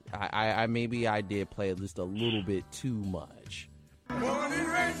I maybe I did play just a little bit too much.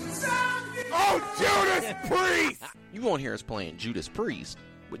 Oh, Judas Priest! You won't hear us playing Judas Priest,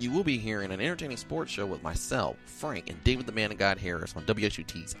 but you will be hearing an entertaining sports show with myself, Frank, and David the Man of God Harris on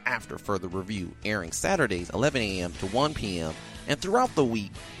WXUT's After Further Review, airing Saturdays 11 a.m. to 1 p.m. and throughout the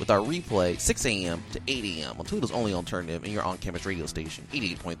week with our replay 6 a.m. to 8 a.m. on Toledo's only alternative and your on-campus radio station,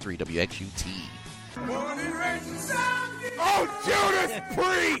 88.3 WXUT. Oh, Judas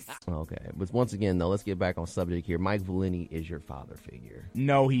Priest! Okay, but once again, though, let's get back on subject here. Mike Valenti is your father figure.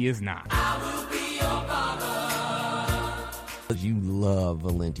 No, he is not. I will be your father. You love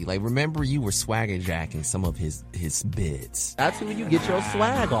Valenti. Like, remember you were swagger jacking some of his bits. That's who you get your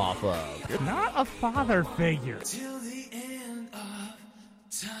swag off of. You're not a father figure. Till the end of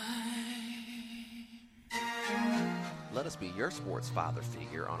time. Let us be your sports father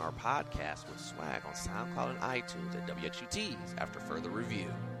figure on our podcast with swag on SoundCloud and iTunes at WXUT's After Further Review.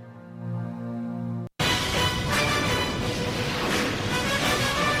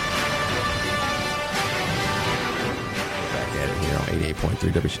 Back at it here on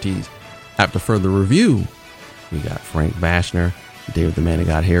 88.3 WXUT's After Further Review. We got Frank Bashner, David the Man of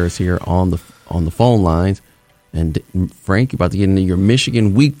God Harris here on the phone lines. And Frank, you're about to get into your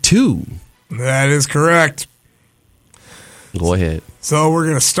Michigan Week 2. That is correct. Go ahead. So we're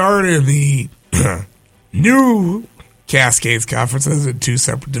going to start in the new Cascades Conferences in two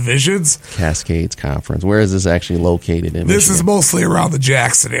separate divisions. Cascades Conference. Where is this actually located in This Michigan? is mostly around the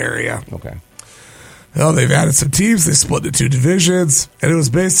Jackson area. Okay. Well, they've added some teams. They split into two divisions. And it was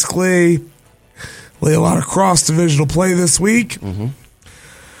basically a lot of cross-divisional play this week. Mm-hmm.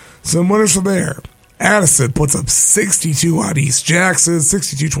 Some winners from there. Addison puts up 62 on East Jackson,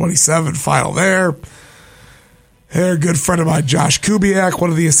 62-27 final there. A good friend of mine, Josh Kubiak, one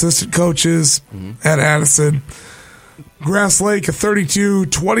of the assistant coaches at Addison. Grass Lake, a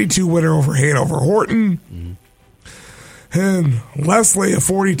 32-22 winner over Hanover Horton. And Leslie, a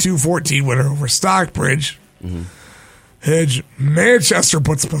 42-14 winner over Stockbridge. And Manchester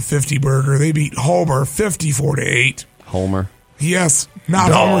puts up a 50 burger. They beat Homer 54-8. Homer? Yes,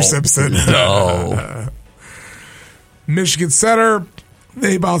 not Homer Simpson. No. Michigan Center,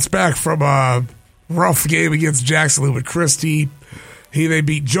 they bounced back from a rough game against Jackson Lumen Christie. They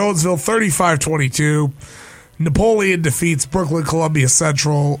beat Jonesville 35-22. Napoleon defeats Brooklyn Columbia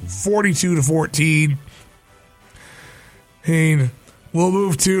Central 42-14. And we'll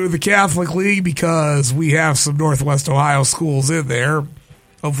move to the Catholic League because we have some Northwest Ohio schools in there.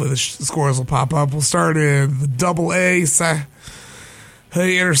 Hopefully the scores will pop up. We'll start in the AA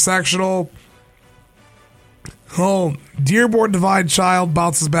intersectional. Oh, Dearborn Divine Child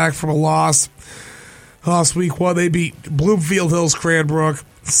bounces back from a loss. Last week, they beat Bloomfield Hills Cranbrook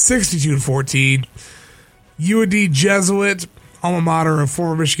 62-14. UND Jesuit, alma mater of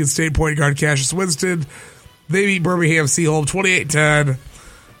former Michigan State point guard Cassius Winston, they beat Birmingham Seaholm 28-10.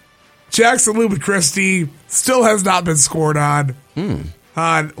 Jackson Lumen Christie still has not been scored on.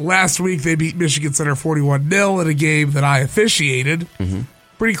 Last week, they beat Michigan Center 41-0 in a game that I officiated.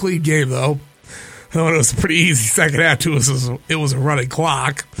 Pretty clean game, though. It was a pretty easy second half, too. It was a running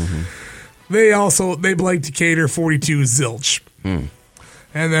clock. They blanked Decatur 42 zilch. And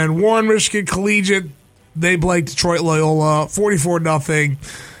then Warren Michigan Collegiate, they blanked Detroit Loyola 44-0.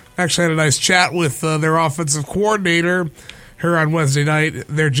 Actually had a nice chat with their offensive coordinator here on Wednesday night.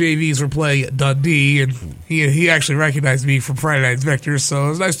 Their JVs were playing at Dundee, and he actually recognized me from Friday Night's Victors, so it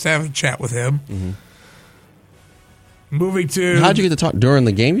was nice to have a chat with him. Moving to... How'd you get to talk during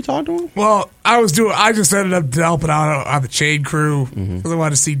the game? You talked to him? Well, I just ended up helping out on the chain crew because I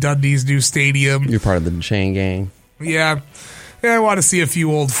wanted to see Dundee's new stadium. You're part of the chain gang? Yeah. I wanted to see a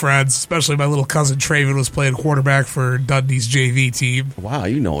few old friends, especially my little cousin Traven was playing quarterback for Dundee's JV team. Wow,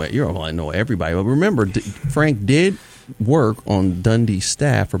 you know it. I know everybody. But remember, Frank did work on Dundee's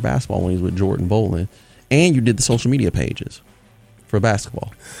staff for basketball when he was with Jordan Bolin, and you did the social media pages for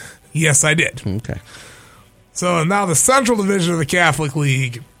basketball. Yes, I did. Okay. So now the Central Division of the Catholic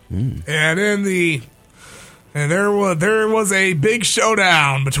League, and there was a big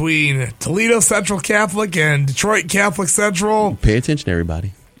showdown between Toledo Central Catholic and Detroit Catholic Central. Pay attention,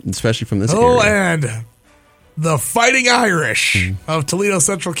 everybody, especially from this area. And the Fighting Irish of Toledo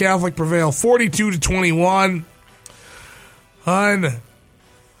Central Catholic prevail 42-21. And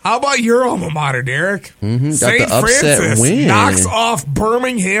how about your alma mater, Derek? St. Francis knocks off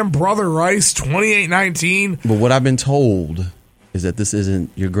Birmingham Brother Rice 28-19. But what I've been told is that this isn't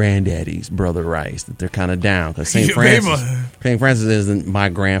your granddaddy's Brother Rice, that they're kind of down. Because St. Francis isn't my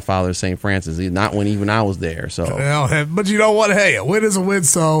grandfather's St. Francis. Not when even I was there. So, well, but you know what? Hey, a win is a win,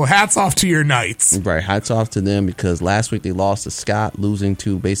 so hats off to your Knights. Right, hats off to them, because last week they lost to Scott, losing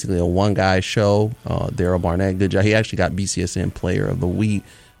to basically a one-guy show. Daryl Barnett, good job. He actually got BCSN Player of the Week.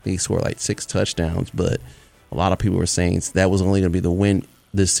 I think he scored like 6 touchdowns, but a lot of people were saying that was only going to be the win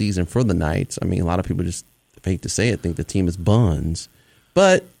this season for the Knights. I mean, a lot of people just, I hate to say it, think the team is buns,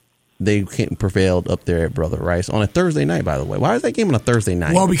 but they prevailed up there at Brother Rice on a Thursday night, by the way. Why is that game on a Thursday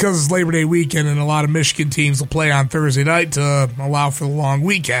night? Well, because it's Labor Day weekend, and a lot of Michigan teams will play on Thursday night to allow for the long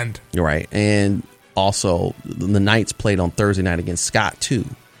weekend. You're right. And also, the Knights played on Thursday night against Scott, too.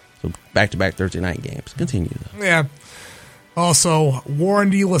 So back-to-back Thursday night games. Continue, though. Yeah. Also, Warren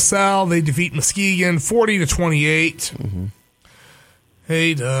de La Salle, they defeat Muskegon 40-28. Mm-hmm.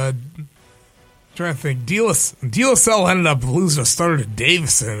 Hey, trying to think. De La Salle ended up losing a starter to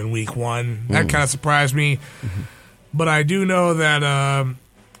Davison in week 1. That kind of surprised me. Mm-hmm. But I do know that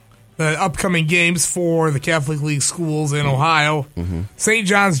the upcoming games for the Catholic League schools in Ohio, St.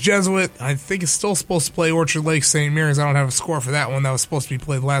 John's Jesuit, I think is still supposed to play Orchard Lake St. Mary's. I don't have a score for that one. That was supposed to be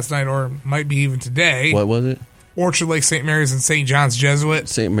played last night, or might be even today. What was it? Orchard Lake St. Mary's and St. John's Jesuit.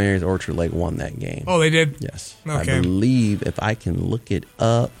 St. Mary's Orchard Lake won that game. Oh, they did? Yes. Okay. I believe, if I can look it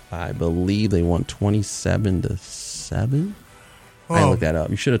up, I believe they won 27-7. I didn't look that up.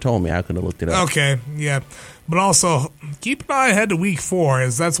 You should have told me. I could have looked it up. Okay, yeah. But also, keep an eye ahead to week 4,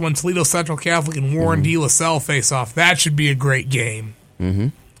 as that's when Toledo Central Catholic and Warren de La Salle face off. That should be a great game.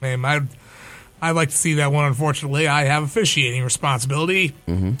 Mm-hmm. And I'd like to see that one. Unfortunately, I have officiating responsibility.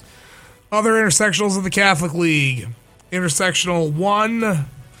 Mm-hmm. Other intersectionals of the Catholic League. Intersectional 1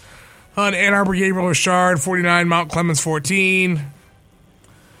 on Ann Arbor Gabriel Richard, 49, Mount Clemens 14.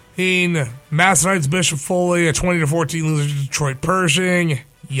 Massonites Bishop Foley, a 20-14 loser to Detroit Pershing.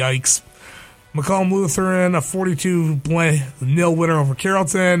 Yikes. McComb Lutheran, a 42-0 winner over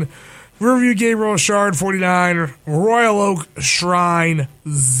Carrollton. Riverview Gabriel Richard, 49. Royal Oak Shrine,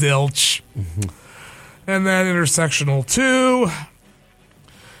 zilch. Mm-hmm. And then intersectional 2.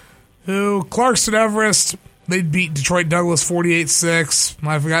 Clarkston Everest, they beat Detroit Douglas 48-6.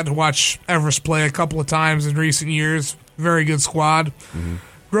 I've gotten to watch Everest play a couple of times in recent years. Very good squad. Mm-hmm.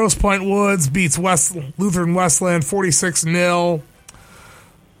 Grosse Pointe Woods beats Lutheran Westland 46-0.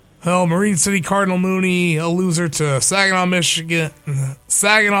 Marine City Cardinal Mooney, a loser to Saginaw, Michigan.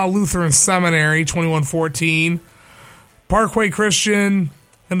 Saginaw Lutheran Seminary 21-14. Parkway Christian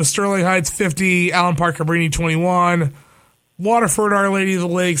and the Sterling Heights 50. Allen Park Cabrini 21. Waterford Our Lady of the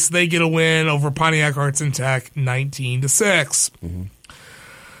Lakes, they get a win over Pontiac Arts and Tech 19-6. Mm-hmm.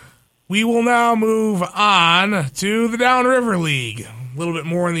 We will now move on to the Downriver League. A little bit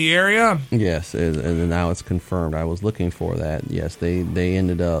more in the area. Yes, and now it's confirmed. I was looking for that. Yes, they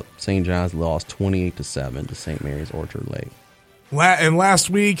ended up, St. John's lost 28-7 to St. Mary's Orchard Lake. And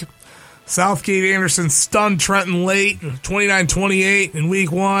last week, Southgate Anderson stunned Trenton late, 29-28 in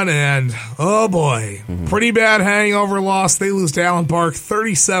week 1, and oh boy, pretty bad hangover loss. They lose to Allen Park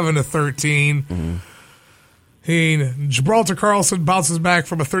 37-13. Gibraltar Carlson bounces back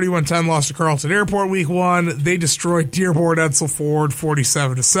from a 31-10 loss to Carlton Airport week 1. They destroyed Dearborn Edsel Ford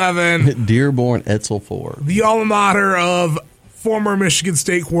 47-7. Dearborn Edsel Ford, the alma mater of former Michigan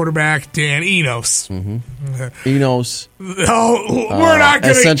State quarterback Dan Enos. Enos. Oh, we're not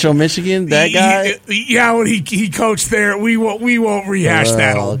going to Central Michigan. That guy. Yeah, when he coached there, we won't rehash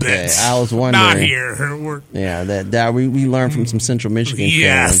that old bit. I was wondering. Not here. That we learned from some Central Michigan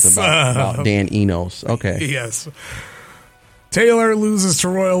fans about Dan Enos. Okay. Yes. Taylor loses to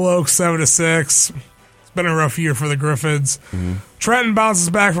Royal Oak 7-6. It's been a rough year for the Griffins. Trenton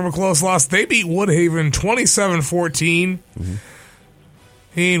bounces back from a close loss. They beat Woodhaven 27-14.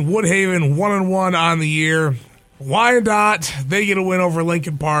 Woodhaven 1-1 on the year. Wyandotte, they get a win over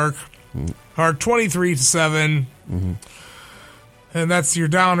Lincoln Park. 23-7. And that's your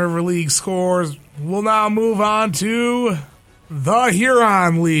Downriver League scores. We'll now move on to the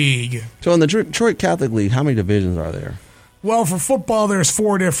Huron League. So in the Detroit Catholic League, how many divisions are there? Well, for football, there's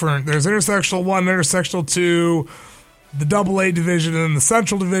 4 different. There's Intersectional 1, Intersectional 2, the AA division, and the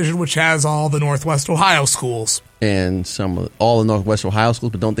Central division, which has all the Northwest Ohio schools. And all the Northwest Ohio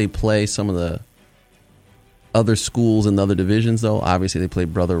schools, but don't they play some of the other schools in the other divisions, though? Obviously, they play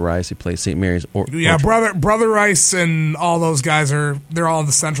Brother Rice, they play St. Mary's. Brother Rice and all those guys they're all in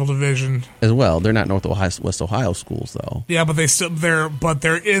the Central division as well. They're not West Ohio schools, though. Yeah, but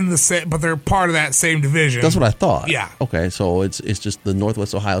they're in the same, but they're part of that same division. That's what I thought. Yeah. Okay, so it's just the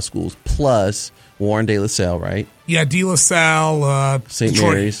Northwest Ohio schools plus Warren de La Salle, right? Yeah, de La Salle, St.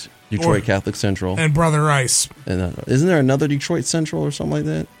 Mary's. Detroit Catholic Central. And Brother Rice. And isn't there another Detroit Central or something like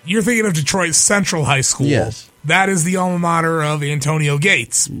that? You're thinking of Detroit Central High School. Yes. That is the alma mater of Antonio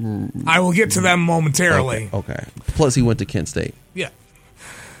Gates. I will get to them momentarily. Okay. Plus, he went to Kent State. Yeah.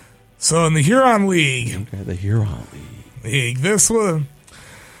 So in the Huron League. Okay, the Huron League. This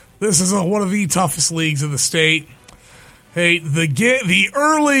is one of the toughest leagues in the state. Hey, the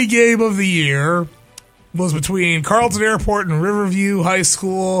early game of the year was between Carlton Airport and Riverview High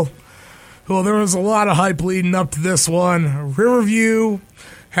School. Well, there was a lot of hype leading up to this one. Riverview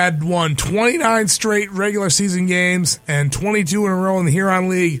had won 29 straight regular season games and 22 in a row in the Huron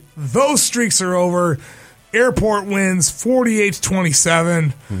League. Those streaks are over. Airport wins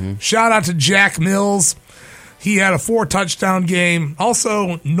 48-27. Shout out to Jack Mills. He had a 4-touchdown game.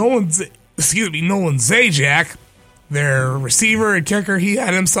 Also, Nolan Zajac, their receiver and kicker, he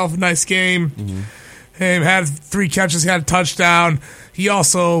had himself a nice game. He had 3 catches, he had a touchdown. He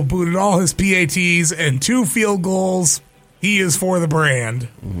also booted all his PATs and 2 field goals. He is for the brand.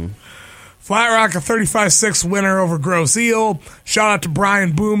 Flat Rock, a 35-6 winner over Grosse Ile. Shout out to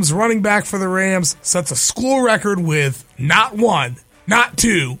Brian Booms, running back for the Rams. Sets a school record with not 1, not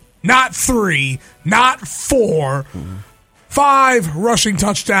 2, not 3, not 4, 5 rushing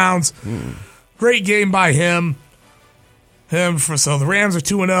touchdowns. Great game by him. So the Rams are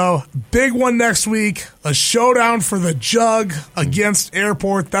 2-0. Big one next week. A showdown for the Jug against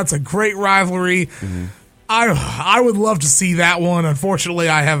Airport. That's a great rivalry. I would love to see that one. Unfortunately,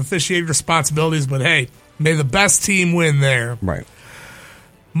 I have officiating responsibilities, but hey, may the best team win there. Right.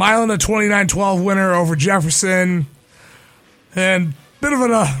 Milan, a 29-12 winner over Jefferson. And bit of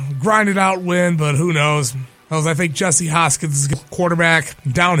a grinded out win, but who knows. I think Jesse Hoskins is quarterback.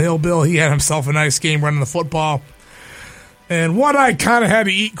 Downhill Bill, he had himself a nice game running the football. And what I kind of had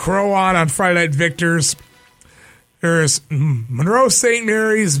to eat crow on Friday Night Victors, there's Monroe St.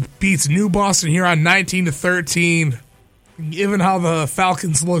 Mary's beats New Boston here on 19-13. Given how the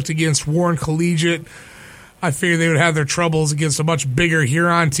Falcons looked against Warren Collegiate, I figured they would have their troubles against a much bigger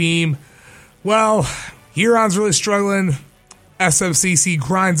Huron team. Well, Huron's really struggling. SMCC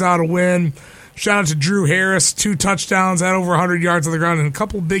grinds out a win. Shout out to Drew Harris, 2 touchdowns, had over 100 yards on the ground, and a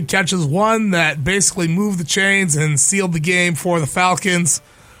couple big catches. One that basically moved the chains and sealed the game for the Falcons.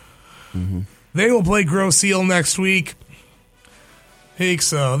 They will play Grosse Ile next week.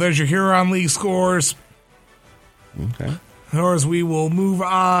 So there's your Huron League scores. Okay. Or as we will move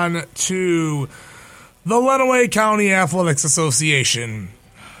on to the Lenawee County Athletics Association.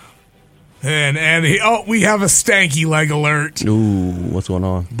 And we have a stanky leg alert. Ooh, what's going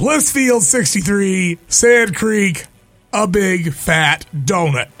on? Blissfield 63, Sand Creek, a big fat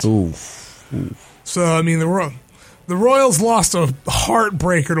donut. Ooh. So I mean the Royals lost a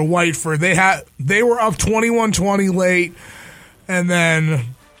heartbreaker to Whiteford. They were up 21-20 late, and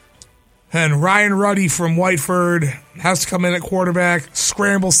Ryan Ruddy from Whiteford has to come in at quarterback,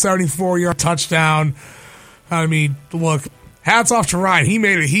 scramble 74-yard touchdown. I mean, look, hats off to Ryan.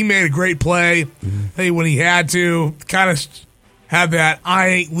 He made a great play. Hey, when he had to, kind of had that I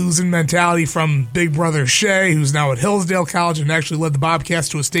ain't losing mentality from big brother Shea, who's now at Hillsdale College and actually led the Bobcats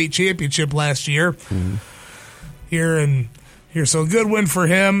to a state championship last year. Here, so a good win for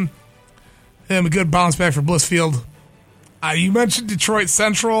him. A good bounce back for Blissfield. You mentioned Detroit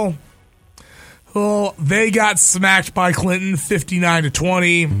Central. Well, they got smacked by Clinton,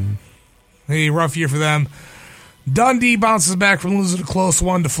 59-20. A rough year for them. Dundee bounces back from losing a close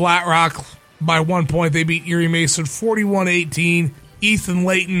one to Flat Rock by 1 point. They beat Erie Mason 41-18. Ethan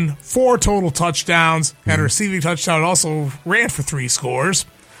Layton, 4 total touchdowns. Had a receiving touchdown, also ran for 3 scores.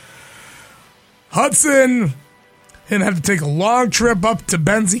 Hudson and have to take a long trip up to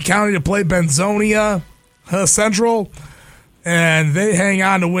Benzie County to play Benzonia Central, and they hang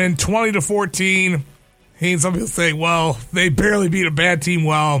on to win 20-14. Some people say, well, they barely beat a bad team.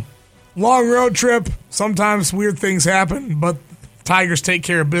 Well, long road trip, sometimes weird things happen, but Tigers take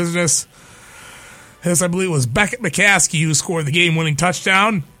care of business. As I believe it was Beckett McCaskey who scored the game-winning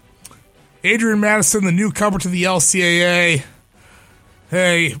touchdown. Adrian Madison, the newcomer to the LCAA.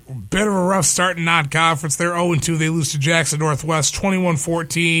 Hey, bit of a rough start in non-conference. They're 0-2. They lose to Jackson Northwest,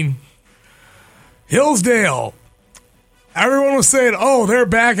 21-14. Hillsdale. Everyone was saying, they're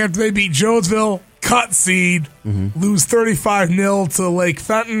back after they beat Jonesville. Cut seed. Lose 35-0 to Lake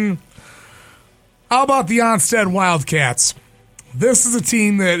Fenton. How about the Onstead Wildcats? This is a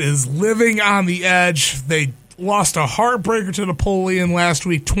team that is living on the edge. They lost a heartbreaker to Napoleon last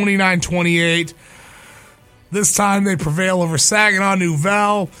week, 29-28. This time they prevail over Saginaw New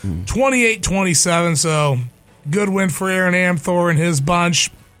Val, 28-27, so good win for Aaron Amthor and his bunch.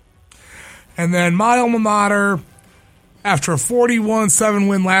 And then my alma mater, After a 41-7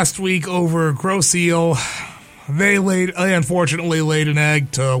 win last week over Grosse Ile, they unfortunately laid an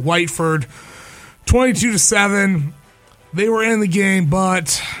egg to Whiteford, 22-7. They were in the game,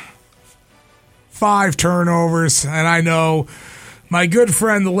 but 5 turnovers, and I know my good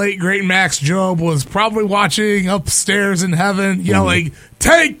friend, the late great Max Job, was probably watching upstairs in heaven, yelling,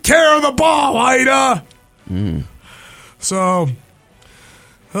 "Take care of the ball, Ida!" So,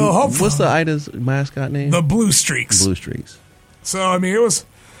 hopefully, what's the Ida's mascot name? The Blue Streaks. Blue Streaks. So, I mean, it was...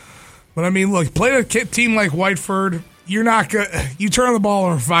 But, I mean, look, play a team like Whiteford, you're not going to... You turn the ball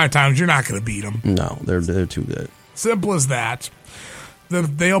over 5 times, you're not going to beat them. No, they're too good. Simple as that.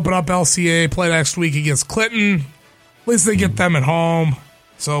 They open up LCA, play next week against Clinton. At least they get them at home.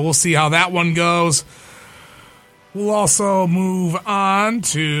 So we'll see how that one goes. We'll also move on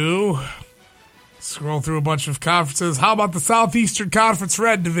to... Scroll through a bunch of conferences. How about the Southeastern Conference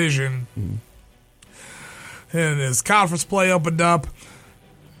Red Division? And as conference play opened up,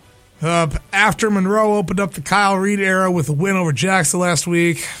 after Monroe opened up the Kyle Reed era with a win over Jackson last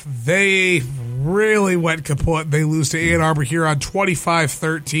week, they really went kaput. They lose to Ann Arbor here on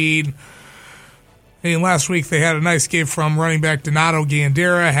 25-13. And last week they had a nice game from running back Donato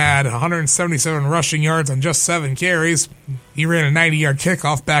Gandera, had 177 rushing yards on just 7 carries. He ran a 90-yard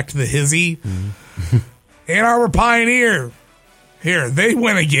kickoff back to the hizzy. Ann Arbor Pioneer, here, they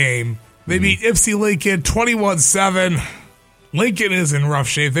win a game. They beat Ypsi Lincoln 21-7. Lincoln is in rough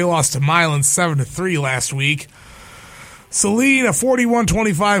shape. They lost to Milan 7-3 last week. Saline, a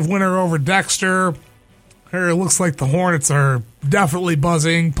 41-25 winner over Dexter. Here, it looks like the Hornets are definitely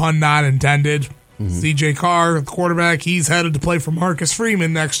buzzing, pun not intended. CJ Carr, the quarterback, he's headed to play for Marcus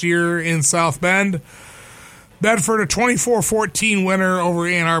Freeman next year in South Bend. Bedford, a 24-14 winner over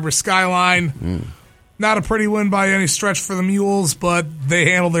Ann Arbor Skyline. Not a pretty win by any stretch for the Mules, but they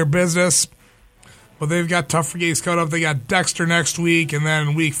handled their business. But they've got tougher games coming up. They got Dexter next week, and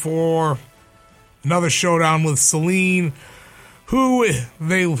then week 4, another showdown with Saline, who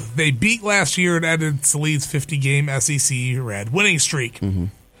they beat last year and ended Saline's 50-game SEC Red winning streak.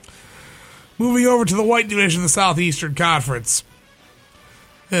 Moving over to the White Division of the Southeastern Conference.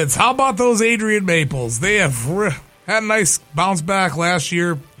 It's how about those Adrian Maples? They have had a nice bounce back last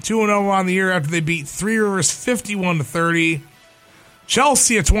year, 2-0 on the year after they beat Three Rivers 51-30.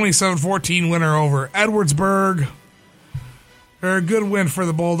 Chelsea, a 27-14 winner over Edwardsburg. A good win for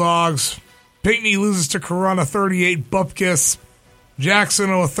the Bulldogs. Pinckney loses to Corunna 38 Bupkis. Jackson,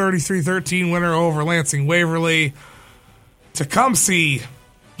 a 33-13 winner over Lansing Waverly. Tecumseh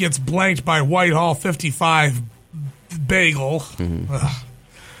gets blanked by Whitehall 55 Bagel.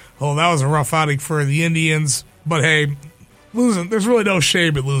 Oh, that was a rough outing for the Indians. But hey, there's really no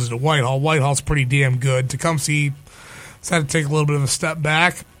shame in losing to Whitehall. Whitehall's pretty damn good. Tecumseh had to take a little bit of a step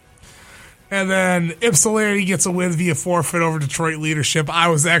back. And then Ypsilanti gets a win via forfeit over Detroit Leadership. I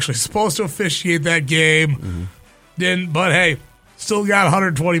was actually supposed to officiate that game. Didn't, but hey, still got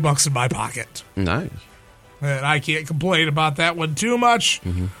 $120 in my pocket. Nice. And I can't complain about that one too much.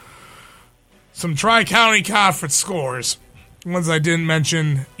 Some Tri-County Conference scores. Ones I didn't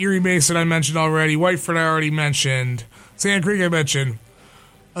mention. Erie Mason I mentioned already. Whiteford I already mentioned. Sand Creek I mentioned.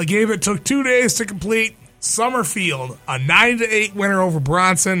 A game that took 2 days to complete. Summerfield, a 9-8 winner over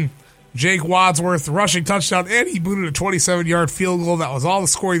Bronson. Jake Wadsworth, rushing touchdown, and he booted a 27-yard field goal. That was all the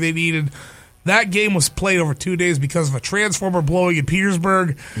scoring they needed. That game was played over 2 days because of a transformer blowing in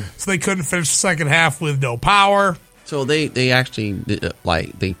Petersburg, so they couldn't finish the second half with no power. So they actually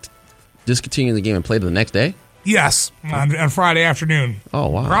they discontinued the game and played it the next day? Yes, on Friday afternoon. Oh,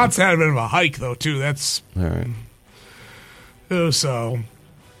 wow. Bronson had a bit of a hike, though, too. That's all right. So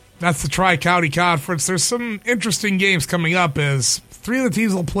that's the Tri-County Conference. There's some interesting games coming up as 3 of the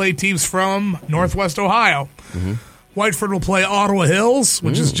teams will play teams from Northwest Ohio. Whiteford will play Ottawa Hills,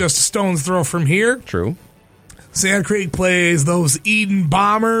 which is just a stone's throw from here. True. Sand Creek plays those Eden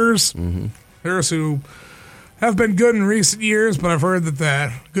Bombers. There's who have been good in recent years, but I've heard that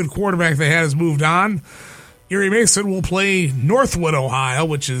the good quarterback they had has moved on. Erie Mason will play Northwood, Ohio,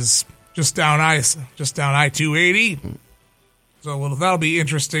 which is just down I-280. So that'll be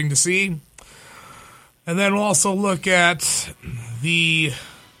interesting to see. And then we'll also look at we'll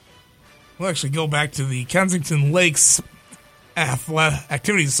actually go back to the Kensington Lakes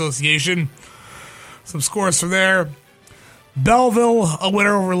Activities Association. Some scores from there. Belleville, a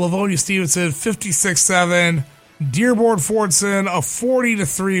winner over Livonia Stevenson, 56-7. Dearborn Fordson, a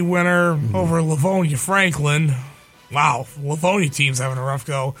 40-3 winner over Livonia Franklin. Wow, Livonia team's having a rough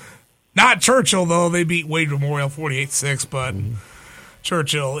go. Not Churchill, though. They beat Wade Memorial 48-6, but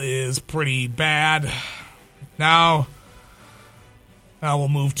Churchill is pretty bad. Now we'll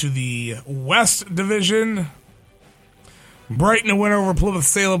move to the West Division. Brighton a winner over Plymouth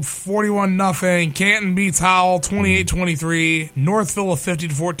Salem 41-0. Canton beats Howell 28-23. Northville a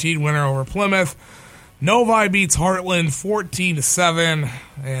 50-14 winner over Plymouth. Novi beats Heartland 14-7.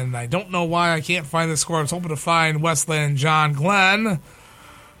 And I don't know why I can't find the score. I was hoping to find Westland John Glenn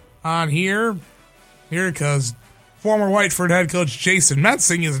on here because former Whiteford head coach Jason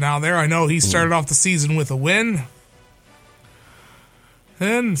Metzing is now there. I know he started off the season with a win.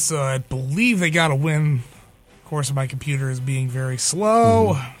 And so I believe they got a win. Of course, my computer is being very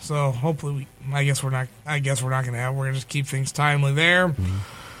slow. So hopefully I guess we're not going to have. We're going to just keep things timely there.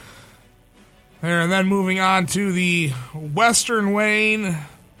 There, and then moving on to the Western Wayne.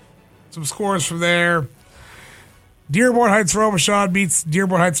 Some scores from there. Dearborn Heights Robichaud beats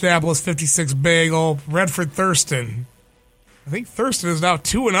Dearborn Heights Annapolis 56-bagel. Redford Thurston. I think Thurston is now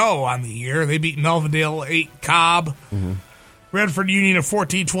 2-0 on the year. They beat Melvindale 8 Cobb. Redford Union a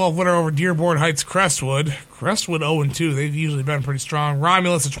 14-12 winner over Dearborn Heights Crestwood. Crestwood 0-2. They've usually been pretty strong.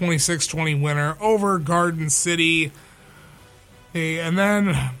 Romulus a 26-20 winner over Garden City. Okay, and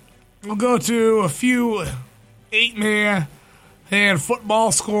then we'll go to a few 8-man and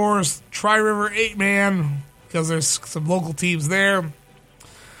football scores. Tri-River 8-man, because there's some local teams there.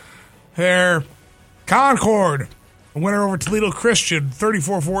 There, Concord, a winner over Toledo Christian,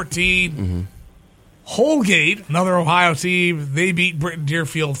 34-14. Holgate, another Ohio team, they beat Britton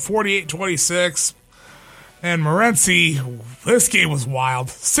Deerfield 48-26. And Morenci, this game was wild,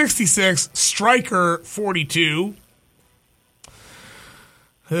 66, Stryker 42.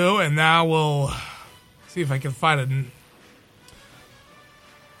 And now we'll see if I can find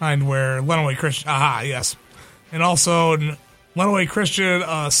where Lenawee Christian. Aha, yes. And also Lenawee Christian,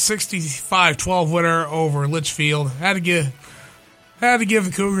 a 65-12 winner over Litchfield. Had to give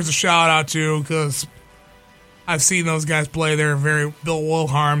the Cougars a shout out too, because I've seen those guys play. They're Bill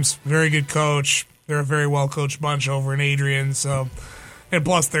Wilharms, very good coach. They're a very well coached bunch over in Adrian. So, and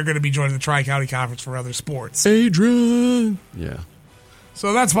plus they're going to be joining the Tri-County Conference for other sports. Adrian, yeah.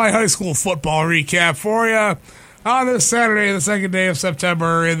 So that's my high school football recap for you on this Saturday, the second day of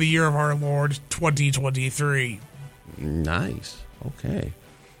September in the year of our Lord 2023. Nice. Okay.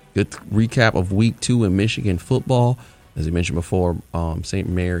 Good recap of week 2 in Michigan football. As we mentioned before, St.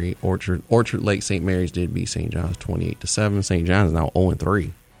 Mary, Orchard Lake St. Mary's did beat St. John's 28-7. St. John's is now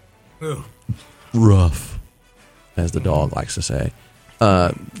 0-3. Ooh. Rough, as the dog likes to say.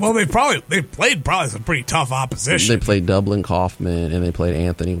 Well, they played some pretty tough opposition. They played Dublin Kaufman and they played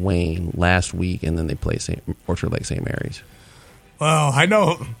Anthony Wayne last week, and then they played Orchard Lake St. Mary's. Well, I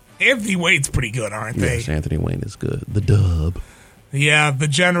know Anthony Wayne's pretty good, aren't they? Yes, Anthony Wayne is good. The dub. Yeah, the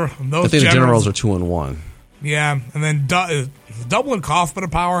general. I think the Generals are 2-1. Yeah, and then Dublin Kaufman a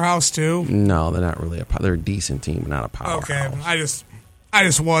powerhouse too. No, they're not really. They're a decent team, but not a powerhouse. Okay, I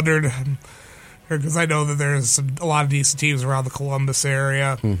just wondered because I know that there's a lot of decent teams around the Columbus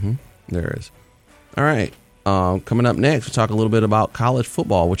area. There is. All right, coming up next, we'll talk a little bit about college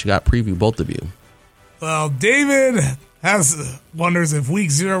football. What you got? Preview, both of you. Well, David wonders if week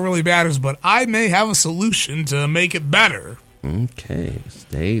 0 really matters, but I may have a solution to make it better. Okay,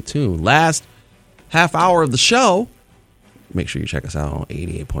 stay tuned. Last half hour of the show. Make sure you check us out on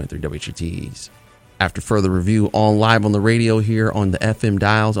 88.3 WHT's After Further Review on live on the radio here on the FM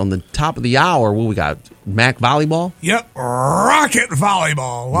dials. On the top of the hour, what we got? MAC Volleyball? Yep, Rocket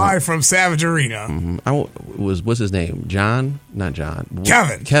Volleyball, live from Savage Arena. What's his name? John? Not John.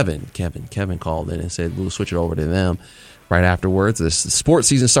 Kevin called in and said we'll switch it over to them right afterwards. This sports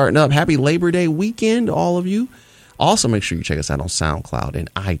season starting up. Happy Labor Day weekend, all of you. Also, make sure you check us out on SoundCloud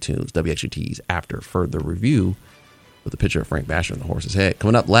and iTunes, WXUT's After Further Review, with a picture of Frank Basher on the horse's head.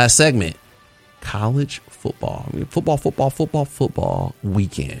 Coming up, last segment, college football. Football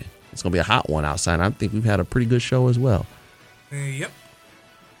weekend. It's going to be a hot one outside. I think we've had a pretty good show as well. Yep.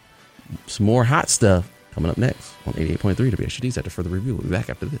 Some more hot stuff coming up next on 88.3 WXUT's After Further Review. We'll be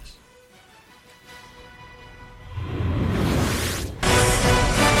back after this.